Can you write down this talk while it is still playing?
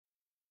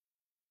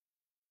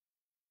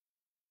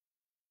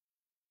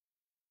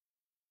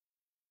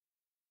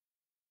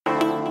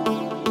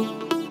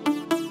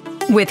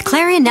With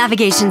Clarion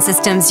navigation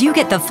systems, you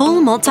get the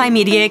full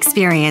multimedia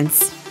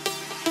experience.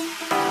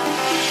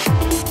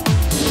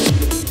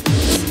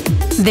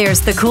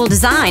 There's the cool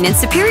design and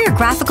superior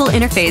graphical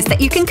interface that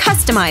you can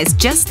customize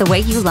just the way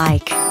you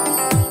like.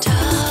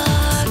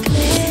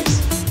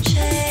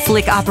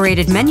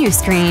 Flick-operated menu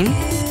screen.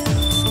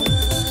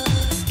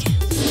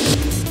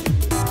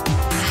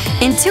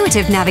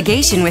 Intuitive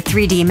navigation with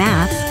 3D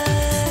map.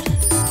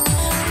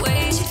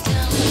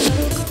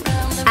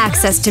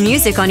 Access to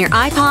music on your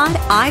iPod,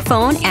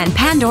 iPhone, and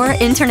Pandora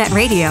Internet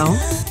Radio.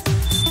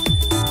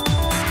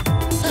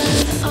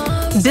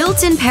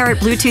 Built-in Parrot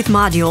Bluetooth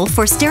module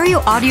for stereo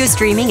audio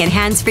streaming and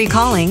hands-free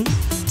calling.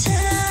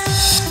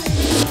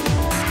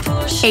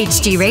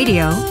 HD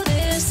radio.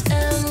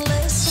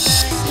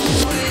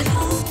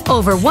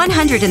 Over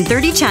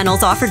 130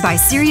 channels offered by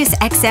Sirius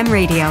XM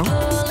Radio.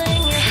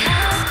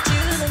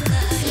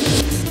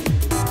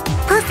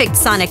 Perfect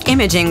sonic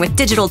imaging with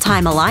digital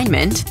time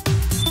alignment.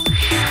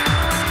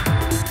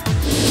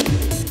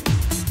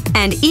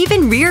 And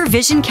even rear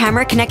vision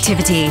camera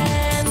connectivity.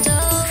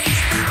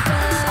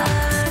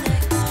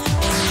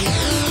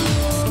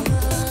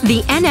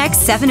 The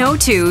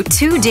NX702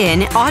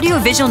 2-DIN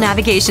audio-visual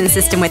navigation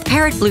system with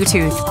Parrot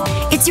Bluetooth.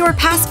 It's your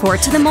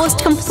passport to the most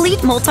complete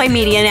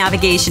multimedia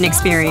navigation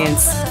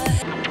experience.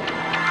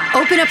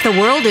 Open up the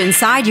world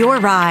inside your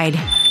ride.